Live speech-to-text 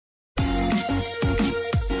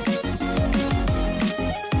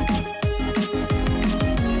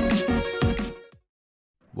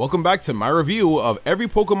Welcome back to my review of every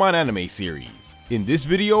Pokemon anime series. In this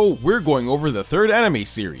video, we're going over the third anime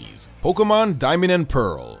series, Pokemon Diamond and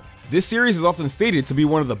Pearl. This series is often stated to be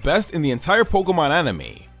one of the best in the entire Pokemon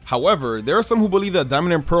anime. However, there are some who believe that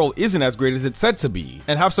Diamond and Pearl isn't as great as it's said to be,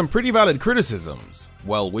 and have some pretty valid criticisms.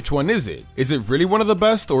 Well, which one is it? Is it really one of the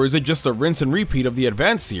best, or is it just a rinse and repeat of the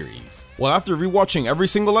Advanced series? Well, after rewatching every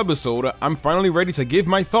single episode, I'm finally ready to give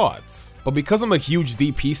my thoughts. But because I'm a huge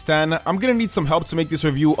DP stan, I'm gonna need some help to make this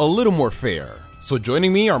review a little more fair. So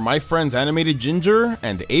joining me are my friends Animated Ginger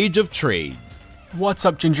and Age of Trades. What's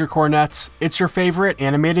up, Ginger Cornets? It's your favorite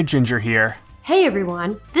Animated Ginger here. Hey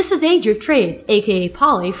everyone, this is Age of Trades, aka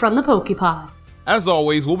Polly from the Pokepod. As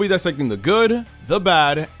always, we'll be dissecting the good, the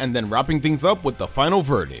bad, and then wrapping things up with the final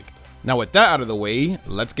verdict. Now with that out of the way,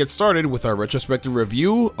 let's get started with our retrospective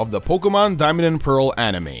review of the Pokemon Diamond and Pearl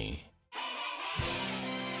anime.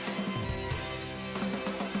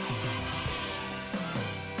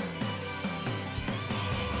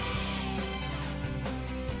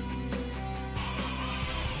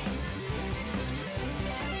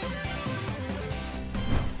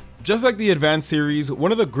 Just like the Advanced series,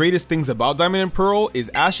 one of the greatest things about Diamond and Pearl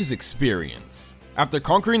is Ash's experience. After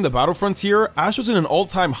conquering the Battle Frontier, Ash was in an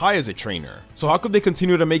all-time high as a trainer, so how could they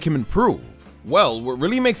continue to make him improve? Well, what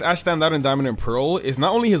really makes Ash stand out in Diamond and Pearl is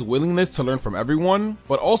not only his willingness to learn from everyone,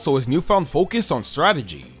 but also his newfound focus on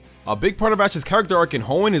strategy. A big part of Ash's character arc in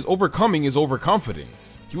Hoenn is overcoming his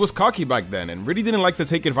overconfidence. He was cocky back then and really didn't like to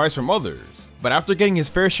take advice from others. But after getting his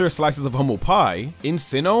fair share slices of humble pie, in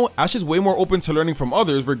Sinnoh, Ash is way more open to learning from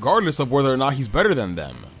others regardless of whether or not he's better than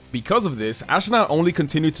them. Because of this, Ash not only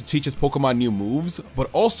continued to teach his Pokemon new moves,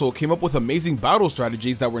 but also came up with amazing battle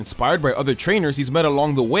strategies that were inspired by other trainers he's met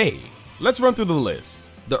along the way. Let's run through the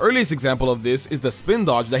list. The earliest example of this is the spin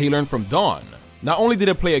dodge that he learned from Dawn. Not only did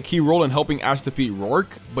it play a key role in helping Ash defeat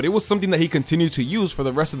Rourke, but it was something that he continued to use for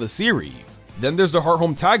the rest of the series. Then there's the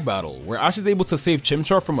Heart-Home Tag Battle, where Ash is able to save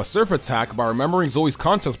Chimchar from a surf attack by remembering Zoe's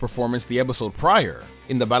contest performance the episode prior.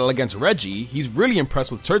 In the battle against Reggie, he's really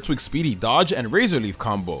impressed with Turtwig's speedy dodge and Razor Leaf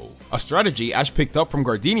combo, a strategy Ash picked up from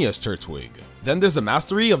Gardenia's Turtwig. Then there's the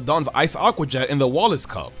mastery of Dawn's Ice Aqua Jet in the Wallace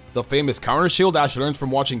Cup, the famous counter shield Ash learns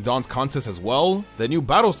from watching Dawn's contest as well, the new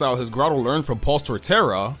battle style his Grotto learned from Pulse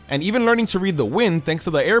Torterra, and even learning to read the wind thanks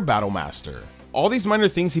to the Air Battle Master. All these minor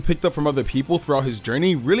things he picked up from other people throughout his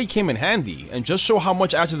journey really came in handy and just show how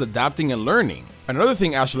much Ash is adapting and learning. Another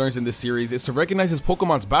thing Ash learns in this series is to recognize his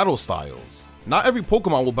Pokemon's battle styles. Not every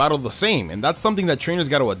Pokemon will battle the same, and that's something that trainers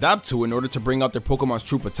got to adapt to in order to bring out their Pokemon's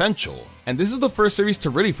true potential. And this is the first series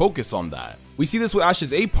to really focus on that. We see this with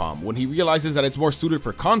Ash's Apom when he realizes that it's more suited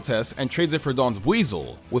for contests and trades it for Dawn's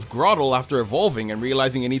Weasel, with Grottle after evolving and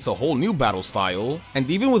realizing it needs a whole new battle style, and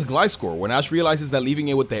even with Gliscor when Ash realizes that leaving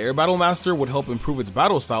it with the Air Battle Master would help improve its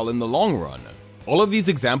battle style in the long run. All of these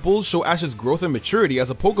examples show Ash's growth and maturity as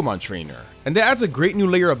a Pokemon trainer, and that adds a great new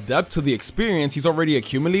layer of depth to the experience he's already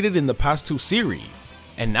accumulated in the past two series.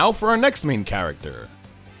 And now for our next main character.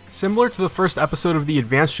 Similar to the first episode of the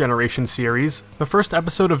Advanced Generation series, the first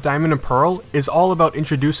episode of Diamond and Pearl is all about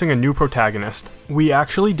introducing a new protagonist. We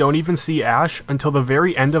actually don't even see Ash until the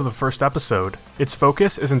very end of the first episode. Its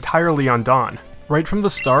focus is entirely on Dawn. Right from the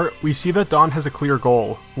start, we see that Dawn has a clear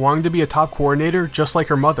goal, wanting to be a top coordinator just like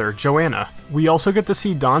her mother, Joanna. We also get to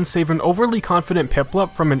see Dawn save an overly confident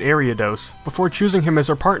Piplup from an Ariados before choosing him as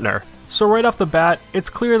her partner. So right off the bat, it's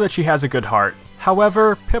clear that she has a good heart.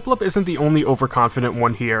 However, Piplup isn't the only overconfident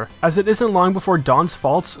one here, as it isn't long before Dawn's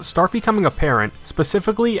faults start becoming apparent,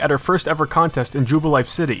 specifically at her first ever contest in Jubilife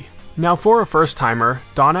City. Now for a first timer,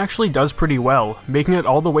 Dawn actually does pretty well, making it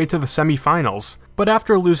all the way to the semi-finals. But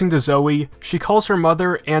after losing to Zoe, she calls her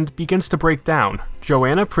mother and begins to break down.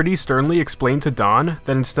 Joanna pretty sternly explained to Dawn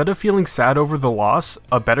that instead of feeling sad over the loss,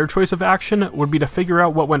 a better choice of action would be to figure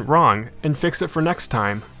out what went wrong and fix it for next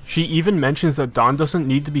time. She even mentions that Dawn doesn't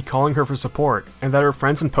need to be calling her for support, and that her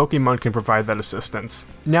friends and Pokemon can provide that assistance.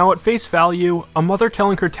 Now at face value, a mother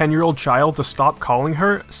telling her 10-year-old child to stop calling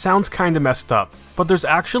her sounds kinda messed up, but there's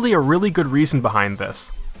actually a really good reason behind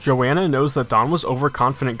this. Joanna knows that Dawn was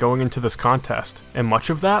overconfident going into this contest, and much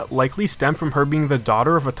of that likely stemmed from her being the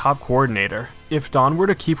daughter of a top coordinator. If Dawn were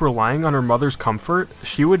to keep relying on her mother's comfort,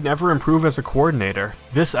 she would never improve as a coordinator.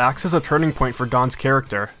 This acts as a turning point for Dawn's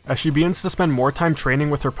character, as she begins to spend more time training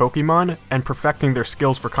with her Pokemon and perfecting their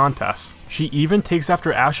skills for contests. She even takes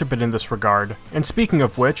after Ash a bit in this regard, and speaking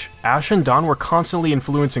of which, Ash and Dawn were constantly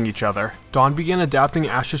influencing each other. Dawn began adapting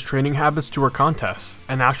Ash's training habits to her contests,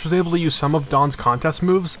 and Ash was able to use some of Dawn's contest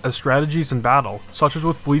moves as strategies in battle, such as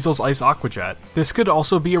with Weasel's Ice Aqua Jet. This could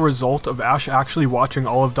also be a result of Ash actually watching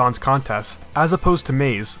all of Dawn's contests, as opposed to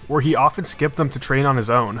Maze, where he often skipped them to train on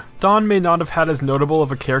his own. Dawn may not have had as notable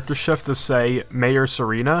of a character shift as, say, May or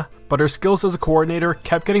Serena, but her skills as a coordinator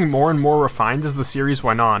kept getting more and more refined as the series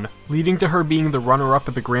went on, leading to her being the runner-up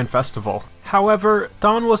at the Grand Festival. However,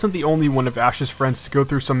 Dawn wasn't the only one of Ash's friends to go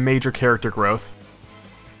through some major character growth.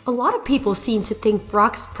 A lot of people seem to think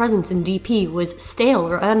Brock's presence in DP was stale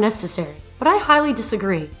or unnecessary, but I highly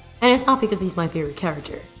disagree, and it's not because he's my favorite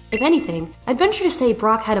character. If anything, I'd venture to say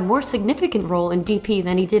Brock had a more significant role in DP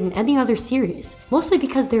than he did in any other series, mostly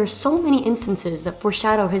because there are so many instances that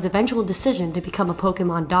foreshadow his eventual decision to become a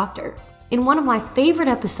Pokémon doctor. In one of my favorite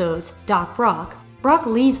episodes, Doc Brock, Brock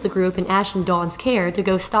leaves the group in Ash and Dawn's care to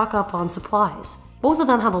go stock up on supplies. Both of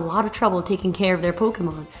them have a lot of trouble taking care of their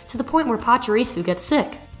Pokémon, to the point where Pachirisu gets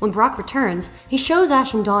sick. When Brock returns, he shows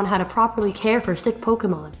Ash and Dawn how to properly care for sick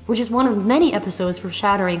Pokémon, which is one of many episodes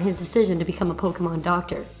foreshadowing his decision to become a Pokémon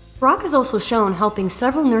doctor. Brock is also shown helping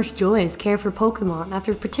several Nurse Joys care for Pokémon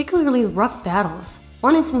after particularly rough battles.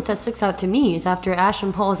 One instance that sticks out to me is after Ash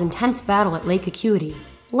and Paul's intense battle at Lake Acuity.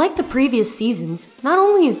 Like the previous seasons, not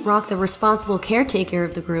only is Brock the responsible caretaker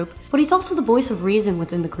of the group, but he's also the voice of reason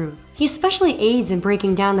within the group. He especially aids in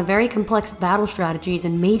breaking down the very complex battle strategies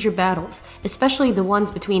in major battles, especially the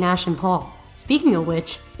ones between Ash and Paul. Speaking of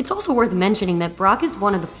which, it's also worth mentioning that Brock is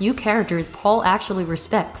one of the few characters Paul actually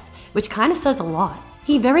respects, which kinda says a lot.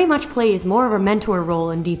 He very much plays more of a mentor role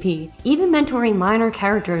in DP, even mentoring minor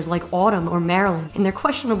characters like Autumn or Marilyn in their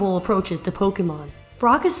questionable approaches to Pokémon.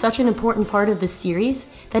 Brock is such an important part of this series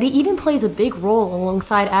that he even plays a big role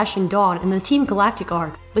alongside Ash and Dawn in the Team Galactic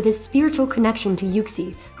arc with his spiritual connection to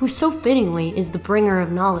Yuxi, who so fittingly is the bringer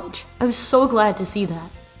of knowledge. I was so glad to see that.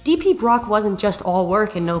 DP Brock wasn't just all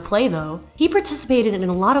work and no play though. He participated in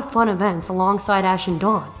a lot of fun events alongside Ash and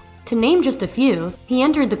Dawn. To name just a few, he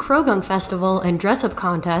entered the Krogung Festival and dress-up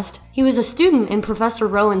contest, he was a student in Professor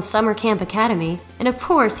Rowan's Summer Camp Academy, and of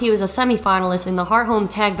course he was a semi-finalist in the Heart-Home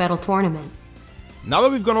Tag Battle Tournament. Now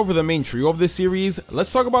that we've gone over the main trio of this series,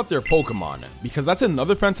 let's talk about their Pokemon, because that's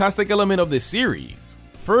another fantastic element of this series.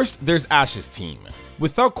 First, there's Ash's team.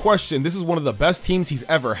 Without question, this is one of the best teams he's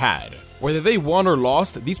ever had. Whether they won or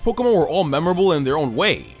lost, these Pokemon were all memorable in their own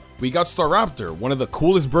way. We got Staraptor, one of the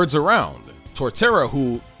coolest birds around. Torterra,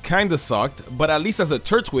 who kinda sucked, but at least as a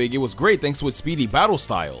Turtwig it was great thanks to its speedy battle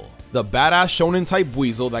style. The badass shonen type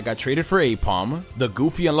Buizel that got traded for Apom, the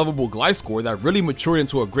goofy and lovable Gliscor that really matured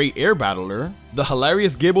into a great air battler, the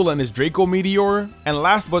hilarious Gibble and his Draco Meteor, and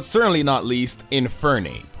last but certainly not least,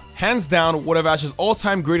 Infernape. Hands down, one of Ash's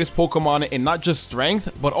all-time greatest Pokemon in not just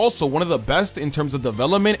strength, but also one of the best in terms of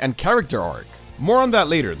development and character arc. More on that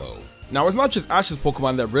later though. Now, it's not just Ash's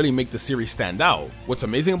Pokemon that really make the series stand out. What's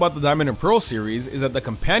amazing about the Diamond and Pearl series is that the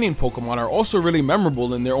companion Pokemon are also really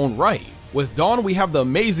memorable in their own right. With Dawn, we have the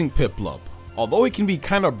amazing Piplup. Although he can be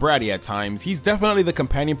kinda bratty at times, he's definitely the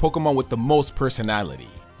companion Pokemon with the most personality.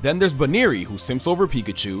 Then there's Baneri, who simps over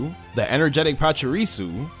Pikachu, the energetic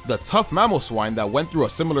Pachirisu, the tough Mamoswine that went through a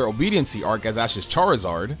similar obediency arc as Ash's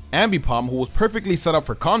Charizard, Ambipom, who was perfectly set up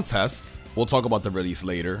for contests, we'll talk about the release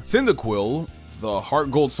later, Cyndaquil, the Heart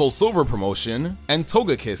Gold Soul Silver promotion, and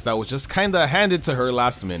Togekiss that was just kinda handed to her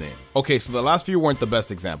last minute. Okay, so the last few weren't the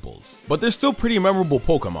best examples, but they're still pretty memorable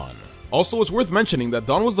Pokemon. Also, it's worth mentioning that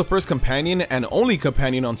Dawn was the first companion and only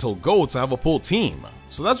companion until Go to have a full team,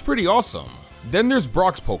 so that's pretty awesome. Then there's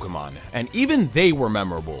Brock's Pokemon, and even they were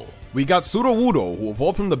memorable. We got Sudowoodo, who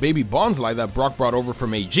evolved from the baby Bonsly that Brock brought over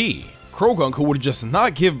from AG, Krogunk, who would just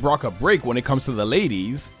not give Brock a break when it comes to the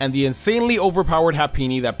ladies, and the insanely overpowered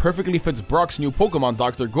Happiny that perfectly fits Brock's new Pokemon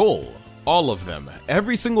Dr. Goal. All of them,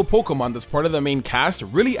 every single Pokemon that's part of the main cast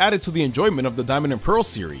really added to the enjoyment of the Diamond and Pearl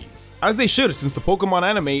series. As they should, since the Pokemon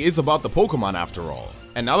anime is about the Pokemon after all.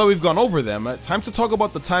 And now that we've gone over them, time to talk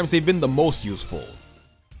about the times they've been the most useful.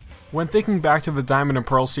 When thinking back to the Diamond and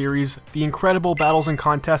Pearl series, the incredible battles and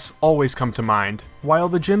contests always come to mind. While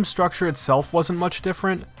the gym structure itself wasn't much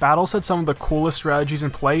different, battles had some of the coolest strategies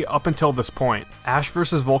in play up until this point. Ash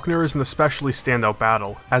vs Volkner is an especially standout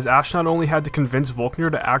battle, as Ash not only had to convince Volkner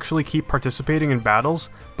to actually keep participating in battles,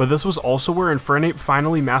 but this was also where Infernape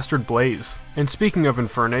finally mastered Blaze. And speaking of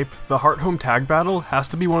Infernape, the Heart-Home Tag Battle has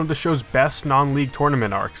to be one of the show's best non-league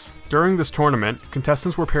tournament arcs. During this tournament,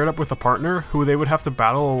 contestants were paired up with a partner who they would have to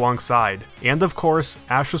battle alongside. And of course,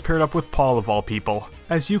 Ash was paired up with Paul of all people.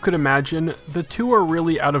 As you could imagine, the two are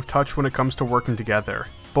really out of touch when it comes to working together.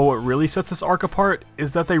 But what really sets this arc apart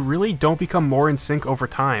is that they really don't become more in sync over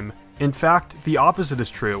time. In fact, the opposite is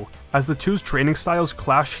true, as the two's training styles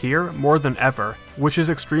clash here more than ever, which is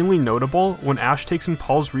extremely notable when Ash takes in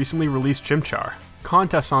Paul's recently released Chimchar.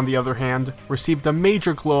 Contests, on the other hand, received a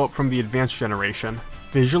major glow up from the advanced generation.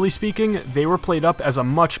 Visually speaking, they were played up as a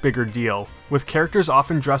much bigger deal, with characters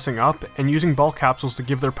often dressing up and using ball capsules to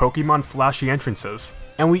give their Pokemon flashy entrances.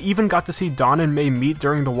 And we even got to see Dawn and May meet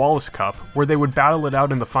during the Wallace Cup, where they would battle it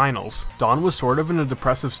out in the finals. Dawn was sort of in a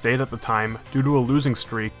depressive state at the time due to a losing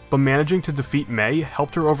streak, but managing to defeat May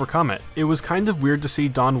helped her overcome it. It was kind of weird to see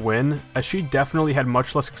Dawn win, as she definitely had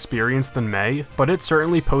much less experience than May, but it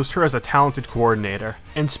certainly posed her as a talented coordinator.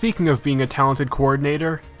 And speaking of being a talented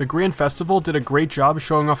coordinator, the Grand Festival did a great job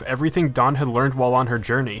showing off everything Dawn had learned while on her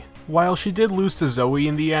journey. While she did lose to Zoe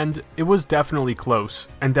in the end, it was definitely close,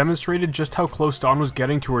 and demonstrated just how close Dawn was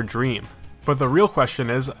getting to her dream. But the real question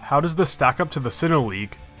is, how does this stack up to the Sinnoh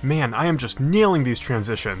League? Man, I am just nailing these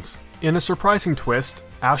transitions. In a surprising twist,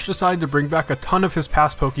 Ash decided to bring back a ton of his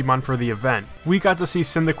past Pokemon for the event. We got to see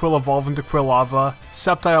Cyndaquil evolve into Quilava,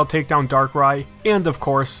 Sceptile take down Darkrai, and of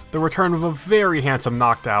course, the return of a very handsome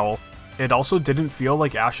Noctowl. It also didn't feel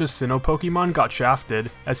like Ash's Sinnoh Pokemon got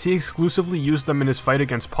shafted, as he exclusively used them in his fight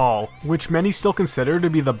against Paul, which many still consider to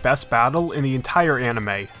be the best battle in the entire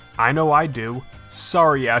anime. I know I do.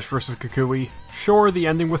 Sorry, Ash vs. Kukui. Sure, the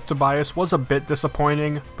ending with Tobias was a bit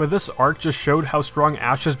disappointing, but this arc just showed how strong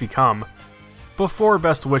Ash has become. Before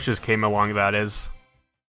Best Wishes came along, that is.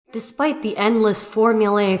 Despite the endless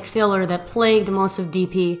formulaic filler that plagued most of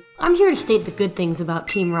DP, I'm here to state the good things about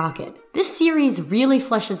Team Rocket. This series really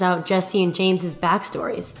fleshes out Jesse and James's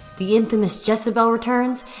backstories. The infamous Jezebel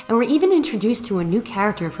returns, and we're even introduced to a new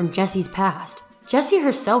character from Jesse's past. Jessie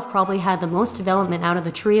herself probably had the most development out of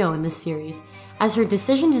the trio in this series, as her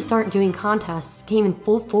decision to start doing contests came in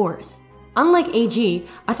full force. Unlike AG,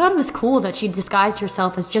 I thought it was cool that she disguised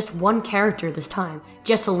herself as just one character this time,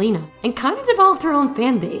 Jesselina, and kind of developed her own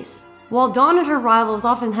fanbase. While Dawn and her rivals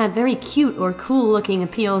often had very cute or cool looking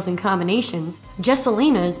appeals and combinations,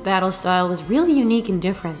 Jesselina's battle style was really unique and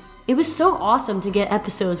different. It was so awesome to get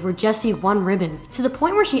episodes where Jessie won ribbons, to the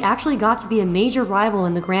point where she actually got to be a major rival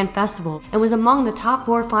in the Grand Festival and was among the top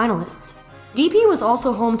 4 finalists. DP was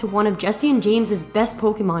also home to one of Jessie and James's best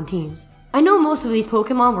Pokemon teams. I know most of these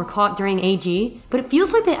Pokemon were caught during AG, but it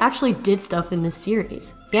feels like they actually did stuff in this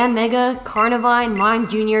series. Yanmega, Carnivine, Mime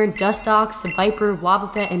Jr., Dustox, Viper,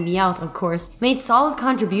 Wobbuffet, and Meowth, of course, made solid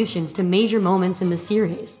contributions to major moments in the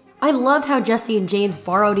series. I loved how Jessie and James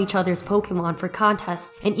borrowed each other's Pokemon for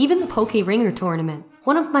contests and even the Poke Ringer tournament.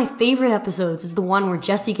 One of my favorite episodes is the one where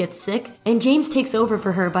Jessie gets sick and James takes over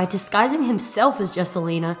for her by disguising himself as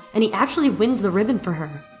Jesselina, and he actually wins the ribbon for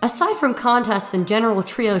her. Aside from contests and general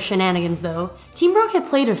trio shenanigans though, Team Rocket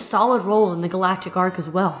played a solid role in the Galactic arc as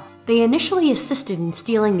well. They initially assisted in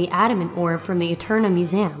stealing the Adamant Orb from the Eterna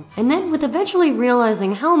Museum, and then with eventually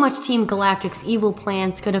realizing how much Team Galactic's evil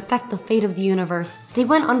plans could affect the fate of the universe, they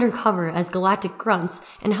went undercover as Galactic Grunts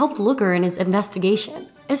and helped Looker in his investigation.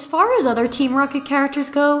 As far as other Team Rocket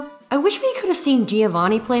characters go, I wish we could have seen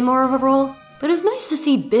Giovanni play more of a role, but it was nice to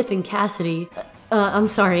see Butch and Cassidy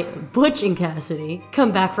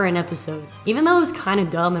come back for an episode, even though it was kinda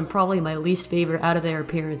dumb and probably my least favorite out of their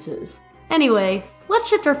appearances. Anyway, let's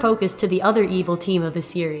shift our focus to the other evil team of the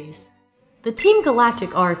series. The Team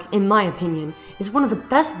Galactic arc, in my opinion, is one of the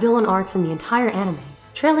best villain arcs in the entire anime,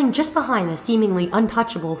 trailing just behind the seemingly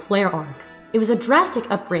untouchable Flare arc. It was a drastic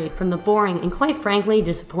upgrade from the boring and quite frankly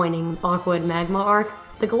disappointing Aqua and Magma arc.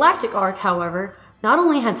 The Galactic arc, however, not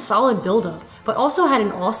only had solid build-up, but also had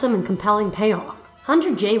an awesome and compelling payoff.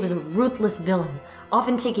 100J was a ruthless villain,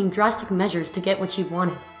 often taking drastic measures to get what she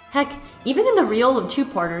wanted. Heck, even in the real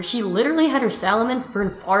two-parter, she literally had her Salamence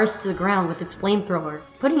burn forests to the ground with its flamethrower,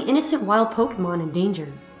 putting innocent wild Pokemon in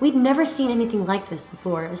danger. We'd never seen anything like this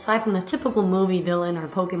before, aside from the typical movie villain or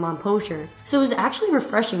Pokemon poacher, so it was actually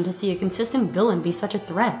refreshing to see a consistent villain be such a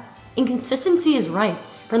threat. Inconsistency is right.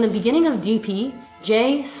 From the beginning of DP,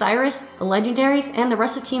 Jay, Cyrus, the Legendaries, and the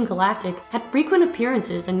rest of Team Galactic had frequent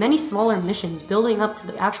appearances and many smaller missions building up to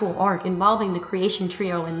the actual arc involving the Creation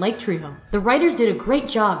Trio and Lake Trio. The writers did a great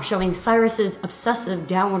job showing Cyrus's obsessive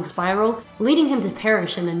downward spiral, leading him to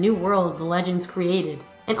perish in the new world the Legends created.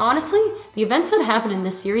 And honestly, the events that happened in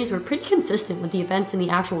this series were pretty consistent with the events in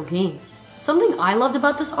the actual games. Something I loved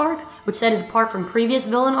about this arc, which set it apart from previous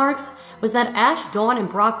villain arcs, was that Ash, Dawn, and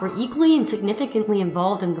Brock were equally and significantly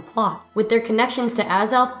involved in the plot, with their connections to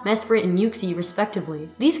Azelf, Mesprit, and Uxie respectively.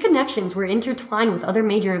 These connections were intertwined with other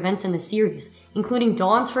major events in the series, including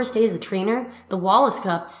Dawn's first day as a trainer, the Wallace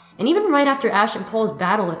Cup, and even right after Ash and Paul's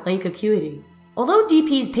battle at Lake Acuity. Although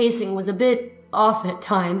DP's pacing was a bit off at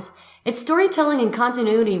times, its storytelling and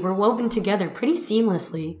continuity were woven together pretty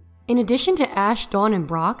seamlessly. In addition to Ash, Dawn, and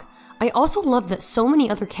Brock, I also loved that so many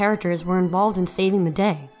other characters were involved in saving the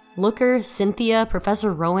day. Looker, Cynthia,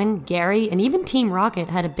 Professor Rowan, Gary, and even Team Rocket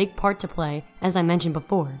had a big part to play, as I mentioned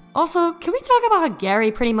before. Also, can we talk about how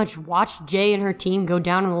Gary pretty much watched Jay and her team go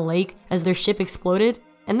down in the lake as their ship exploded?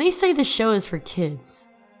 And they say the show is for kids.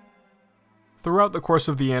 Throughout the course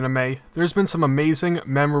of the anime, there's been some amazing,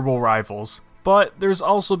 memorable rivals. But there's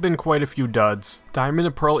also been quite a few duds. Diamond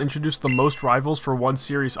and Pearl introduced the most rivals for one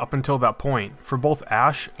series up until that point, for both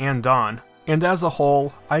Ash and Dawn. And as a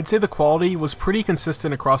whole, I'd say the quality was pretty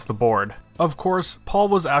consistent across the board. Of course, Paul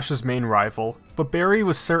was Ash's main rival, but Barry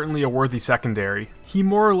was certainly a worthy secondary. He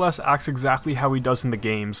more or less acts exactly how he does in the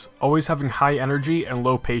games, always having high energy and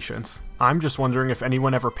low patience. I'm just wondering if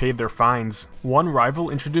anyone ever paid their fines. One rival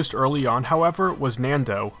introduced early on, however, was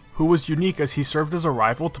Nando, who was unique as he served as a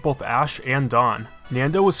rival to both Ash and Dawn.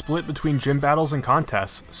 Nando was split between gym battles and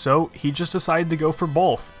contests, so he just decided to go for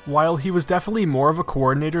both. While he was definitely more of a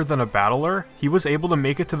coordinator than a battler, he was able to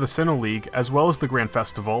make it to the Sinnoh League as well as the Grand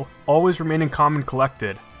Festival, always remaining calm and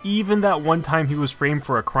collected, even that one time he was framed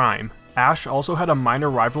for a crime. Ash also had a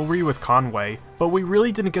minor rivalry with Conway, but we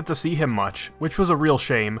really didn't get to see him much, which was a real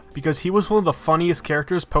shame, because he was one of the funniest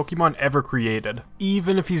characters Pokemon ever created,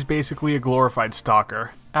 even if he's basically a glorified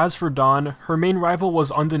stalker. As for Dawn, her main rival was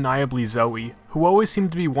undeniably Zoe, who always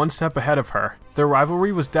seemed to be one step ahead of her. Their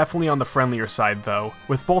rivalry was definitely on the friendlier side though,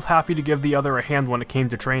 with both happy to give the other a hand when it came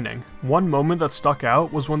to training. One moment that stuck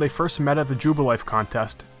out was when they first met at the Jubilife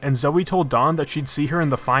contest, and Zoe told Dawn that she'd see her in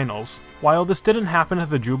the finals. While this didn't happen at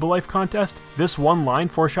the Jubilife contest, this one line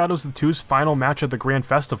foreshadows the two's final match at the Grand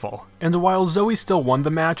Festival. And while Zoe still won the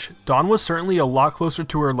match, Dawn was certainly a lot closer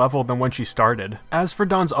to her level than when she started. As for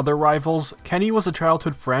Dawn's other rivals, Kenny was a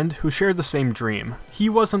childhood friend who shared the same dream. He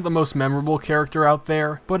wasn't the most memorable character out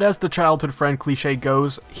there, but as the childhood friend cliche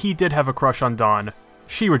goes, he did have a crush on Dawn.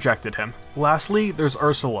 She rejected him. Lastly, there's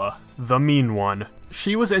Ursula, the mean one.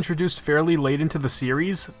 She was introduced fairly late into the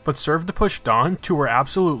series, but served to push Dawn to her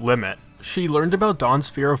absolute limit. She learned about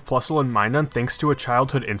Dawn's fear of Plusle and Minun thanks to a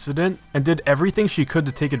childhood incident, and did everything she could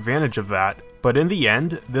to take advantage of that. But in the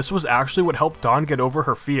end, this was actually what helped Dawn get over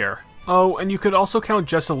her fear. Oh, and you could also count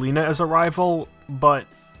Jesselina as a rival, but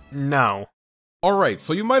no. Alright,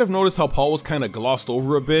 so you might have noticed how Paul was kinda glossed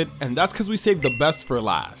over a bit, and that's because we saved the best for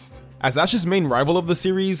last. As Ash's main rival of the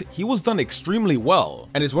series, he was done extremely well,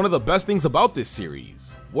 and is one of the best things about this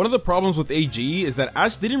series. One of the problems with AG is that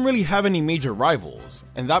Ash didn't really have any major rivals,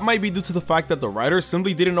 and that might be due to the fact that the writers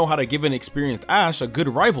simply didn't know how to give an experienced Ash a good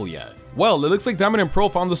rival yet. Well, it looks like Diamond and Pearl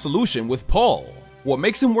found the solution with Paul. What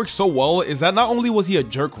makes him work so well is that not only was he a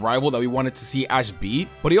jerk rival that we wanted to see Ash beat,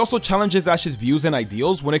 but he also challenges Ash's views and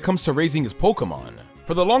ideals when it comes to raising his Pokemon.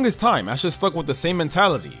 For the longest time, Ash has stuck with the same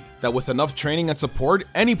mentality, that with enough training and support,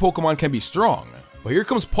 any Pokemon can be strong. But here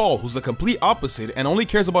comes Paul, who's the complete opposite and only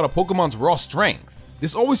cares about a Pokemon's raw strength.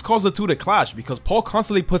 This always caused the two to clash because Paul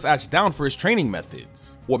constantly puts Ash down for his training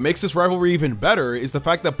methods. What makes this rivalry even better is the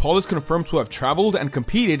fact that Paul is confirmed to have traveled and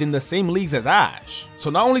competed in the same leagues as Ash. So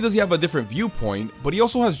not only does he have a different viewpoint, but he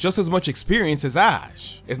also has just as much experience as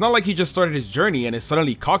Ash. It's not like he just started his journey and is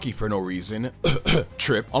suddenly cocky for no reason.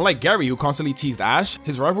 Trip. Unlike Gary, who constantly teased Ash,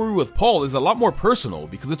 his rivalry with Paul is a lot more personal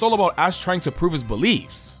because it's all about Ash trying to prove his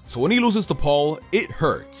beliefs. So when he loses to Paul, it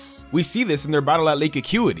hurts. We see this in their battle at Lake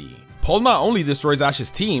Acuity. Paul not only destroys Ash's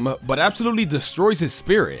team, but absolutely destroys his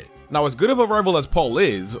spirit. Now, as good of a rival as Paul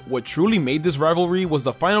is, what truly made this rivalry was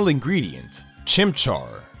the final ingredient,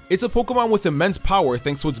 Chimchar. It's a Pokemon with immense power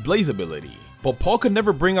thanks to its Blaze ability, but Paul could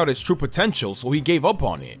never bring out its true potential, so he gave up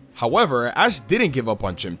on it. However, Ash didn't give up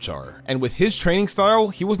on Chimchar, and with his training style,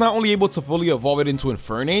 he was not only able to fully evolve it into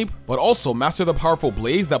Infernape, but also master the powerful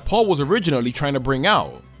Blaze that Paul was originally trying to bring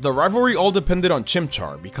out. The rivalry all depended on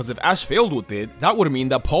Chimchar, because if Ash failed with it, that would mean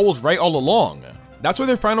that Paul was right all along. That's why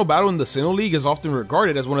their final battle in the Sinnoh League is often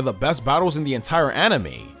regarded as one of the best battles in the entire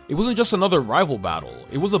anime. It wasn't just another rival battle,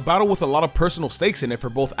 it was a battle with a lot of personal stakes in it for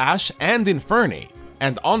both Ash and Infernape.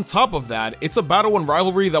 And on top of that, it's a battle and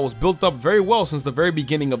rivalry that was built up very well since the very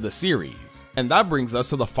beginning of the series. And that brings us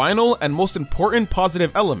to the final and most important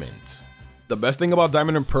positive element. The best thing about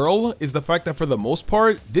Diamond and Pearl is the fact that for the most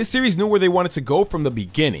part, this series knew where they wanted to go from the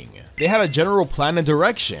beginning. They had a general plan and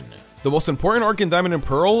direction. The most important arc in Diamond and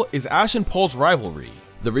Pearl is Ash and Paul's rivalry.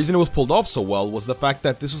 The reason it was pulled off so well was the fact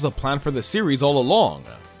that this was a plan for the series all along.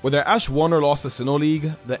 Whether Ash won or lost the Sinnoh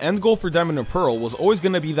League, the end goal for Diamond and Pearl was always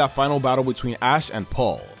going to be that final battle between Ash and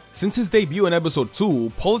Paul. Since his debut in episode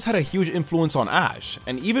 2, Paul has had a huge influence on Ash,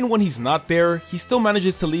 and even when he's not there, he still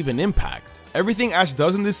manages to leave an impact. Everything Ash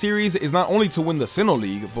does in this series is not only to win the Sinnoh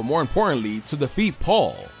League, but more importantly, to defeat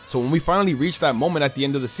Paul. So when we finally reach that moment at the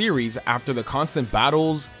end of the series, after the constant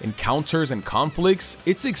battles, encounters, and conflicts,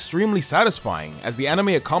 it's extremely satisfying as the anime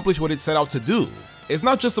accomplished what it set out to do. It's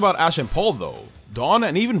not just about Ash and Paul though. Dawn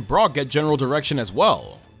and even Brock get general direction as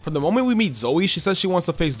well. From the moment we meet Zoe, she says she wants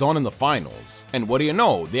to face Dawn in the finals. And what do you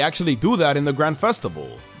know, they actually do that in the Grand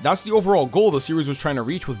Festival. That's the overall goal the series was trying to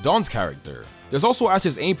reach with Dawn's character. There's also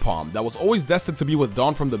Ash's aim-pom that was always destined to be with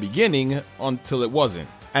Dawn from the beginning, until it wasn't.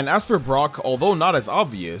 And as for Brock, although not as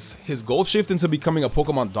obvious, his goal shift into becoming a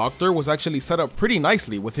Pokemon doctor was actually set up pretty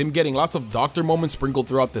nicely with him getting lots of doctor moments sprinkled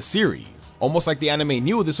throughout the series. Almost like the anime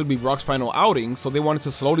knew this would be Brock's final outing, so they wanted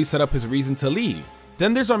to slowly set up his reason to leave.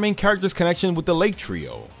 Then there's our main character's connection with the Lake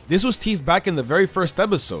Trio. This was teased back in the very first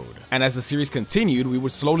episode, and as the series continued, we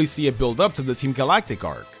would slowly see it build up to the Team Galactic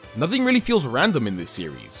arc. Nothing really feels random in this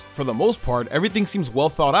series. For the most part, everything seems well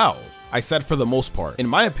thought out. I said for the most part. In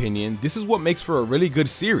my opinion, this is what makes for a really good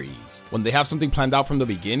series, when they have something planned out from the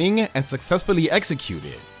beginning and successfully execute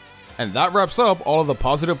it. And that wraps up all of the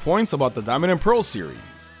positive points about the Diamond and Pearl series.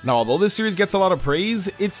 Now, although this series gets a lot of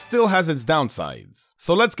praise, it still has its downsides.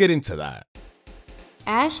 So let's get into that.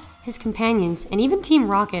 Ash, his companions, and even Team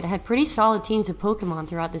Rocket had pretty solid teams of Pokemon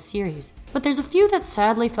throughout the series, but there's a few that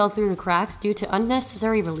sadly fell through the cracks due to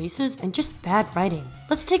unnecessary releases and just bad writing.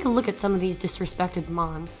 Let's take a look at some of these disrespected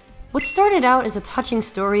Mons. What started out as a touching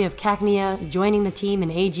story of Cacnea joining the team in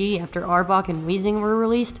AG after Arbok and Weezing were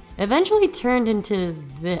released, eventually turned into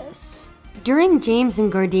this. During James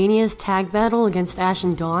and Gardenia's tag battle against Ash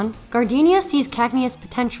and Dawn, Gardenia sees Cacnea's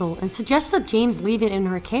potential and suggests that James leave it in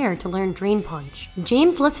her care to learn Drain Punch.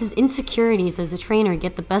 James lets his insecurities as a trainer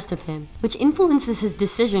get the best of him, which influences his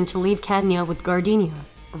decision to leave Cacnea with Gardenia.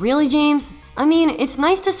 Really, James? I mean, it's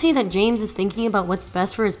nice to see that James is thinking about what's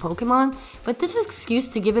best for his Pokemon, but this excuse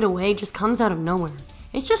to give it away just comes out of nowhere.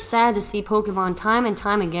 It's just sad to see Pokemon time and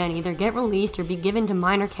time again either get released or be given to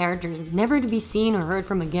minor characters never to be seen or heard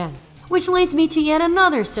from again. Which leads me to yet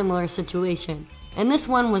another similar situation, and this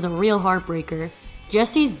one was a real heartbreaker,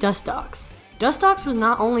 Jessie's Dustox. Dustox was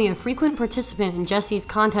not only a frequent participant in Jessie's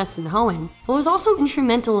contests in Hoenn, but was also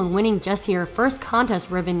instrumental in winning Jessie her first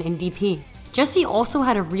contest ribbon in DP. Jessie also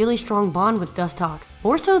had a really strong bond with Dustox,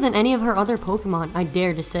 more so than any of her other Pokemon, I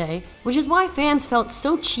dare to say, which is why fans felt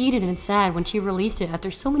so cheated and sad when she released it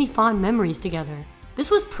after so many fond memories together.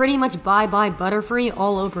 This was pretty much bye-bye Butterfree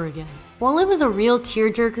all over again. While it was a real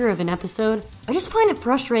tearjerker of an episode, I just find it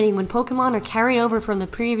frustrating when Pokemon are carried over from the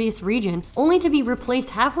previous region only to be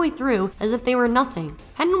replaced halfway through as if they were nothing.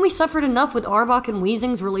 Hadn't we suffered enough with Arbok and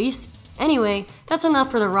Weezing's release? Anyway, that's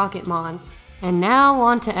enough for the Rocket Mons. And now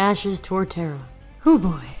on to Ash's Torterra. Hoo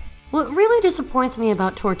boy. What really disappoints me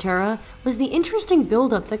about Torterra was the interesting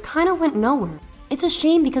build-up that kinda went nowhere. It's a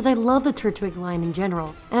shame because I love the Turtwig line in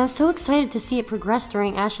general, and I was so excited to see it progress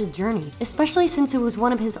during Ash's journey, especially since it was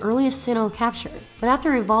one of his earliest Sinnoh captures. But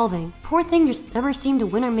after evolving, poor thing just never seemed to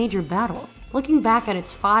win a major battle. Looking back at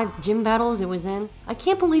its 5 gym battles it was in, I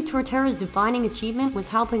can't believe Torterra's defining achievement was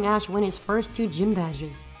helping Ash win his first 2 gym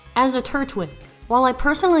badges. As a Turtwig, while I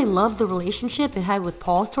personally loved the relationship it had with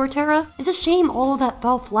Paul's Torterra, it's a shame all of that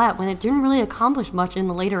fell flat when it didn't really accomplish much in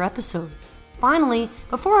the later episodes. Finally,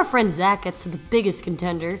 before our friend Zach gets to the biggest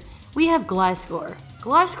contender, we have Gliscor.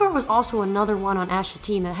 Gliscor was also another one on Ash's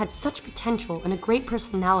team that had such potential and a great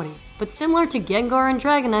personality, but similar to Gengar and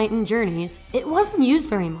Dragonite in Journeys, it wasn't used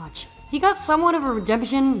very much. He got somewhat of a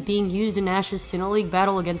redemption being used in Ash's Sinnoh League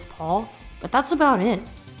battle against Paul, but that's about it.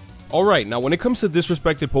 Alright, now when it comes to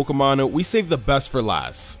disrespected Pokemon, we save the best for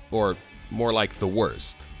last, or more like the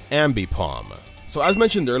worst, Ambipom. So as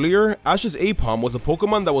mentioned earlier, Ash's Apom was a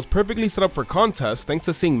Pokemon that was perfectly set up for contests thanks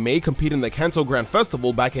to seeing May compete in the Kanto Grand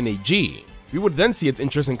Festival back in AG. We would then see its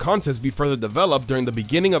interest in contests be further developed during the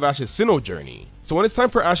beginning of Ash's Sinnoh journey. So when it's time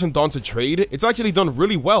for Ash and Dawn to trade, it's actually done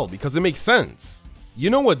really well because it makes sense. You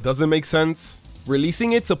know what doesn't make sense?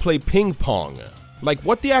 Releasing it to play ping pong. Like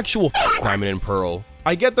what the actual Diamond and Pearl?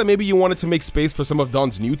 I get that maybe you wanted to make space for some of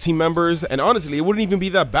Dawn's new team members, and honestly it wouldn't even be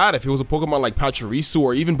that bad if it was a Pokemon like Pachirisu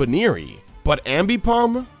or even Baneri. But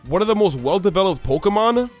Ambipom, one of the most well-developed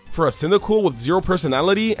Pokemon, for a Cyndaquil with 0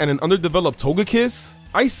 personality and an underdeveloped Togekiss?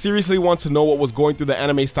 I seriously want to know what was going through the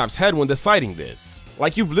anime staff's head when deciding this.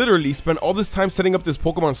 Like you've literally spent all this time setting up this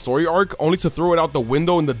Pokemon story arc only to throw it out the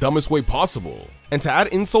window in the dumbest way possible. And to add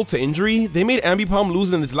insult to injury, they made Ambipom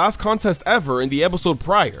lose in its last contest ever in the episode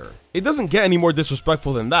prior. It doesn't get any more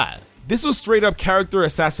disrespectful than that. This was straight up character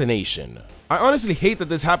assassination. I honestly hate that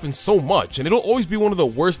this happens so much, and it'll always be one of the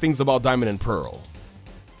worst things about Diamond and Pearl.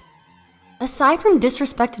 Aside from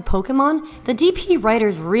disrespected Pokemon, the DP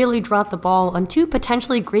writers really dropped the ball on 2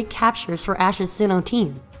 potentially great captures for Ash's Sinnoh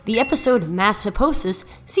team. The episode Mass Hipposis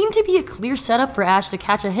seemed to be a clear setup for Ash to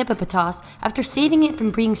catch a Hippopotas after saving it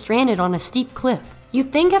from being stranded on a steep cliff.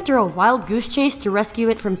 You'd think after a wild goose chase to rescue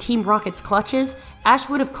it from Team Rocket's clutches, Ash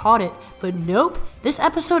would have caught it, but nope. This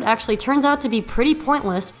episode actually turns out to be pretty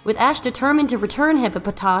pointless, with Ash determined to return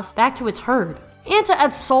Hippopotas back to its herd. And to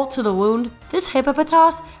add salt to the wound, this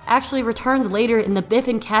Hippopotas actually returns later in the Biff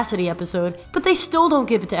and Cassidy episode, but they still don't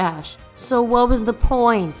give it to Ash. So what was the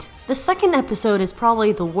point? The second episode is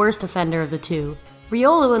probably the worst offender of the two.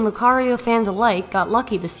 Riolu and Lucario fans alike got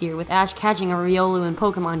lucky this year with Ash catching a Riolu in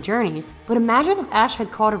Pokemon Journeys, but imagine if Ash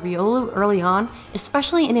had caught a Riolu early on,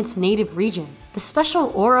 especially in its native region. The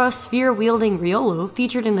special aura sphere-wielding Riolu,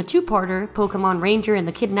 featured in the two-parter Pokemon Ranger and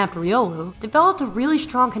the Kidnapped Riolu, developed a really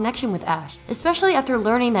strong connection with Ash, especially after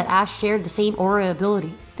learning that Ash shared the same aura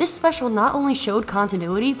ability. This special not only showed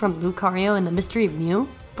continuity from Lucario and the Mystery of Mew,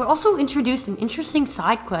 but also introduced an interesting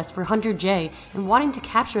side quest for Hunter J in wanting to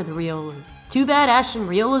capture the Riolu. Too bad Ash and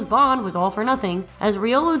Riolu's bond was all for nothing, as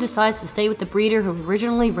Riolu decides to stay with the breeder who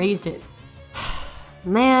originally raised it.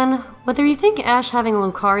 Man, whether you think Ash having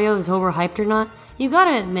Lucario is overhyped or not, you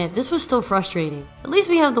gotta admit this was still frustrating. At least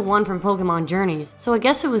we have the one from Pokemon Journeys, so I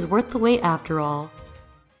guess it was worth the wait after all.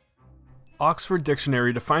 Oxford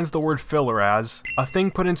Dictionary defines the word filler as a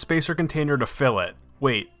thing put in space or container to fill it.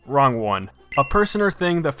 Wait, wrong one. A person or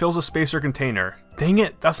thing that fills a space or container. Dang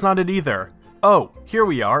it, that's not it either. Oh, here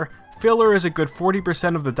we are. Filler is a good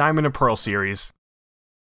 40% of the Diamond and Pearl series.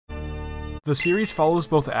 The series follows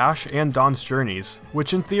both Ash and Dawn's journeys,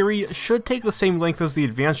 which in theory should take the same length as the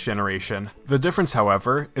Advanced Generation. The difference,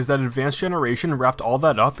 however, is that Advanced Generation wrapped all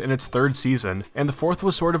that up in its third season, and the fourth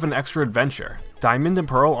was sort of an extra adventure. Diamond and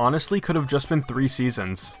Pearl honestly could have just been 3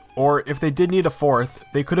 seasons. Or, if they did need a fourth,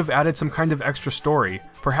 they could have added some kind of extra story,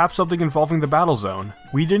 perhaps something involving the Battle Zone.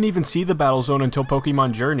 We didn't even see the Battle Zone until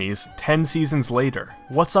Pokemon Journeys, 10 seasons later.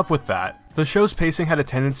 What's up with that? The show's pacing had a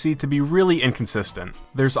tendency to be really inconsistent.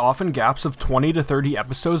 There's often gaps of 20 to 30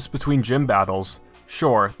 episodes between gym battles.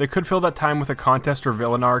 Sure, they could fill that time with a contest or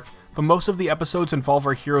villain arc, but most of the episodes involve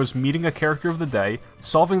our heroes meeting a character of the day,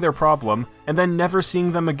 solving their problem, and then never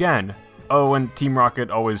seeing them again. Oh, and Team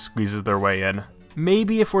Rocket always squeezes their way in.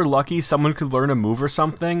 Maybe if we're lucky someone could learn a move or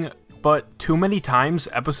something, but too many times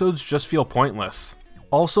episodes just feel pointless.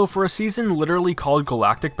 Also, for a season literally called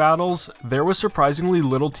Galactic Battles, there was surprisingly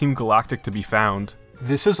little Team Galactic to be found.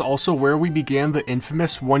 This is also where we began the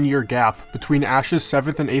infamous 1-year gap between Ash's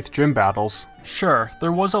 7th and 8th gym battles. Sure,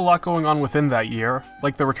 there was a lot going on within that year,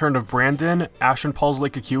 like the return of Brandon, Ash and Paul's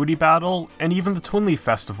Lake Acuity battle, and even the Twin Leaf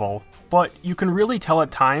Festival, but you can really tell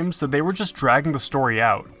at times that they were just dragging the story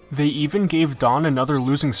out. They even gave Dawn another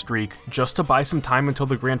losing streak just to buy some time until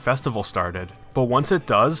the Grand Festival started. But once it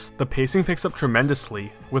does, the pacing picks up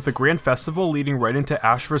tremendously, with the Grand Festival leading right into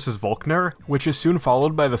Ash vs. Volkner, which is soon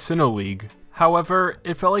followed by the Sinnoh League. However,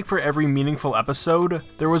 it felt like for every meaningful episode,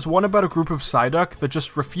 there was one about a group of Psyduck that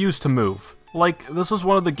just refused to move. Like, this was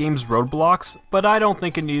one of the game's roadblocks, but I don't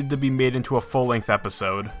think it needed to be made into a full-length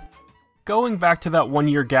episode. Going back to that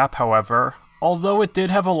 1-year gap, however, although it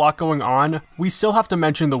did have a lot going on, we still have to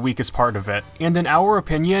mention the weakest part of it, and in our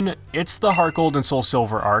opinion, it's the Heart Gold and Soul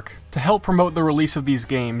Silver arc. To help promote the release of these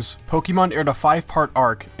games, Pokemon aired a 5-part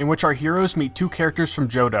arc in which our heroes meet 2 characters from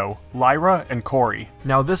Johto, Lyra and Corey.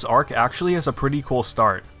 Now this arc actually has a pretty cool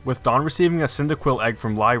start, with Dawn receiving a Cyndaquil egg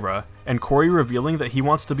from Lyra, and Corey revealing that he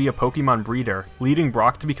wants to be a Pokemon breeder, leading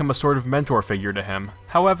Brock to become a sort of mentor figure to him.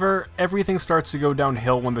 However, everything starts to go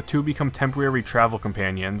downhill when the two become temporary travel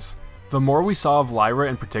companions. The more we saw of Lyra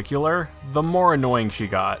in particular, the more annoying she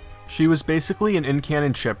got. She was basically an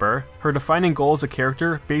in-canon chipper, her defining goal as a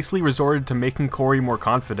character basically resorted to making Corey more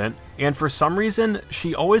confident, and for some reason,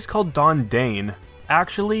 she always called Dawn Dane.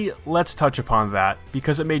 Actually, let's touch upon that,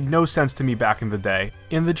 because it made no sense to me back in the day.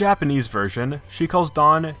 In the Japanese version, she calls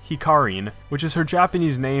Dawn Hikarin, which is her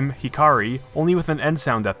Japanese name Hikari, only with an N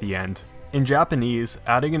sound at the end. In Japanese,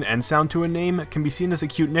 adding an N sound to a name can be seen as a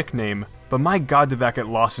cute nickname, but my god did that get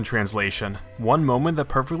lost in translation. One moment that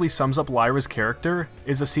perfectly sums up Lyra's character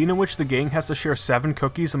is a scene in which the gang has to share 7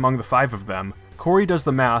 cookies among the 5 of them. Corey does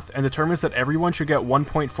the math and determines that everyone should get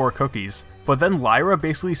 1.4 cookies, but then Lyra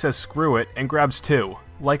basically says screw it and grabs 2.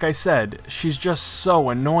 Like I said, she's just so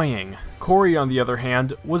annoying. Corey, on the other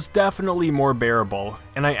hand, was definitely more bearable,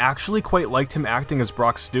 and I actually quite liked him acting as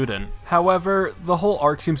Brock's student. However, the whole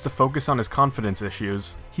arc seems to focus on his confidence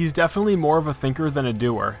issues. He's definitely more of a thinker than a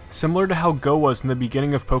doer, similar to how Go was in the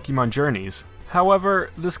beginning of Pokemon Journeys.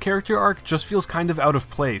 However, this character arc just feels kind of out of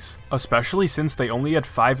place, especially since they only had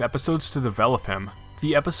 5 episodes to develop him.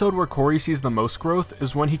 The episode where Corey sees the most growth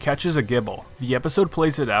is when he catches a Gibble. The episode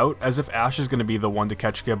plays it out as if Ash is going to be the one to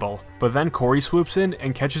catch Gibble, but then Corey swoops in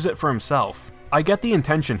and catches it for himself. I get the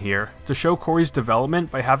intention here, to show Corey's development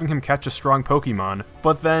by having him catch a strong Pokemon,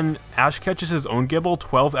 but then Ash catches his own Gible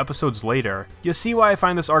 12 episodes later. You see why I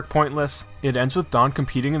find this arc pointless? It ends with Dawn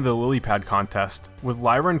competing in the lily pad contest, with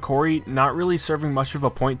Lyra and Corey not really serving much of a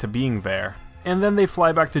point to being there. And then they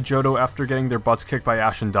fly back to Johto after getting their butts kicked by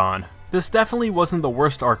Ash and Dawn. This definitely wasn't the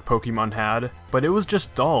worst arc Pokemon had, but it was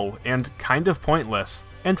just dull and kind of pointless.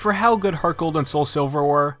 And for how good Heart Gold and Soul Silver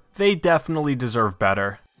were, they definitely deserve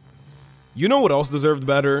better. You know what else deserved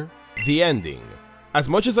better? The ending. As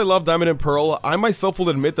much as I love Diamond and Pearl, I myself will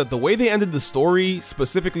admit that the way they ended the story,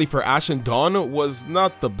 specifically for Ash and Dawn, was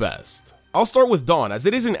not the best. I'll start with Dawn, as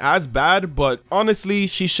it isn't as bad, but honestly,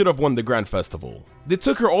 she should have won the Grand Festival. They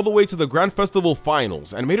took her all the way to the Grand Festival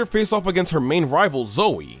finals and made her face off against her main rival,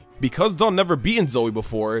 Zoe. Because Dawn never beaten Zoe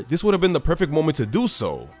before, this would have been the perfect moment to do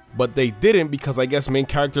so. But they didn't because I guess main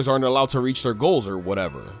characters aren't allowed to reach their goals or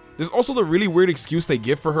whatever. There's also the really weird excuse they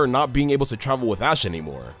give for her not being able to travel with Ash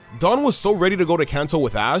anymore. Dawn was so ready to go to Kanto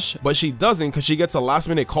with Ash, but she doesn't because she gets a last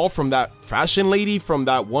minute call from that fashion lady from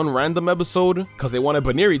that one random episode because they wanted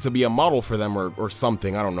Baneri to be a model for them or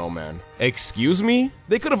something, I don't know, man. Excuse me?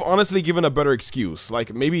 They could have honestly given a better excuse,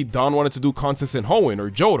 like maybe Dawn wanted to do contests in Hoenn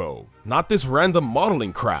or Johto, not this random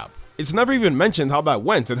modeling crap. It's never even mentioned how that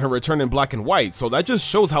went in her return in Black and White, so that just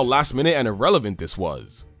shows how last minute and irrelevant this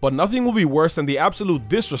was. But nothing will be worse than the absolute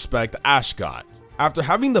disrespect Ash got. After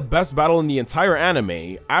having the best battle in the entire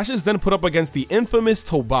anime, Ash is then put up against the infamous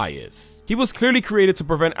Tobias. He was clearly created to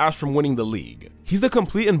prevent Ash from winning the league. He's the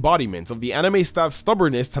complete embodiment of the anime staff's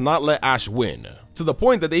stubbornness to not let Ash win, to the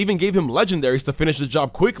point that they even gave him legendaries to finish the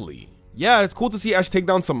job quickly. Yeah, it's cool to see Ash take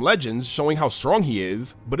down some legends, showing how strong he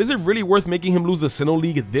is, but is it really worth making him lose the Sinnoh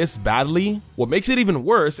League this badly? What makes it even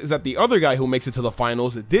worse is that the other guy who makes it to the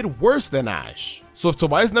finals did worse than Ash. So if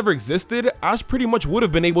Tobias never existed, Ash pretty much would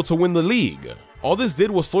have been able to win the league. All this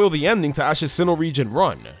did was soil the ending to Ash's Sinnoh region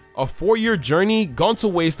run. A 4-year journey gone to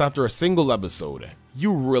waste after a single episode.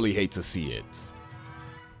 You really hate to see it.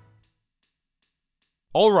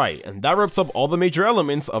 Alright, and that wraps up all the major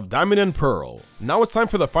elements of Diamond and Pearl. Now it's time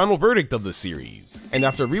for the final verdict of the series. And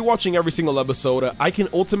after rewatching every single episode, I can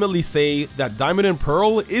ultimately say that Diamond and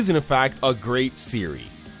Pearl is in fact a great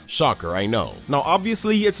series. Shocker, I know. Now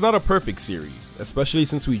obviously, it's not a perfect series, especially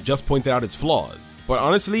since we just pointed out its flaws. But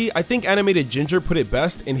honestly, I think Animated Ginger put it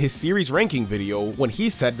best in his series ranking video when he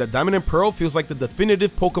said that Diamond and Pearl feels like the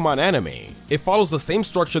definitive Pokemon anime. It follows the same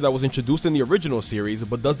structure that was introduced in the original series,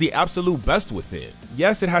 but does the absolute best with it.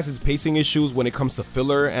 Yes, it has its pacing issues when it comes to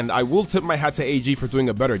filler, and I will tip my hat to AG for doing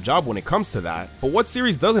a better job when it comes to that, but what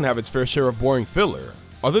series doesn't have its fair share of boring filler?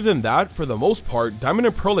 Other than that, for the most part, Diamond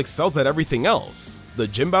and Pearl excels at everything else. The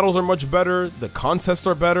gym battles are much better, the contests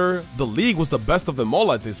are better, the league was the best of them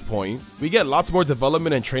all at this point, we get lots more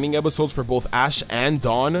development and training episodes for both Ash and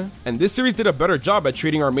Dawn, and this series did a better job at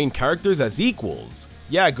treating our main characters as equals.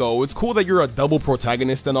 Yeah, Go, it's cool that you're a double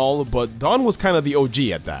protagonist and all, but Dawn was kind of the OG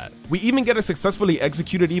at that. We even get a successfully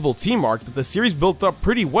executed evil team arc that the series built up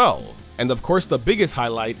pretty well. And of course, the biggest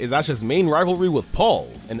highlight is Ash's main rivalry with Paul,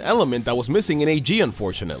 an element that was missing in AG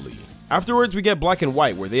unfortunately. Afterwards, we get Black and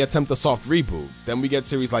White, where they attempt a soft reboot. Then we get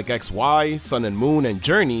series like XY, Sun and Moon, and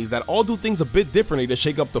Journeys that all do things a bit differently to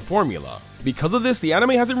shake up the formula. Because of this, the anime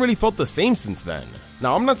hasn't really felt the same since then.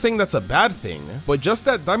 Now, I'm not saying that's a bad thing, but just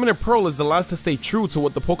that Diamond and Pearl is the last to stay true to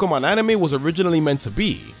what the Pokemon anime was originally meant to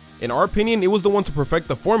be. In our opinion, it was the one to perfect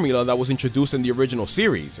the formula that was introduced in the original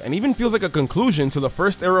series, and even feels like a conclusion to the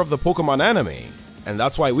first era of the Pokemon anime. And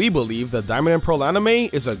that's why we believe the Diamond and Pearl anime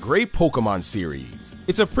is a great Pokemon series.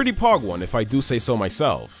 It's a pretty pog one if I do say so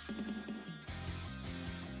myself.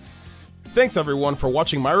 Thanks everyone for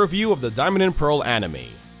watching my review of the Diamond and Pearl anime,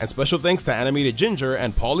 and special thanks to Animated Ginger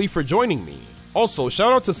and Paulie for joining me. Also,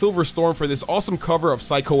 shout out to Silver Storm for this awesome cover of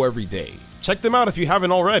Psycho Every Day. Check them out if you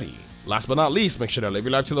haven't already. Last but not least, make sure to live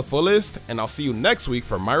your life to the fullest, and I'll see you next week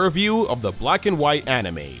for my review of the Black and White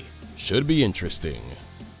anime. Should be interesting.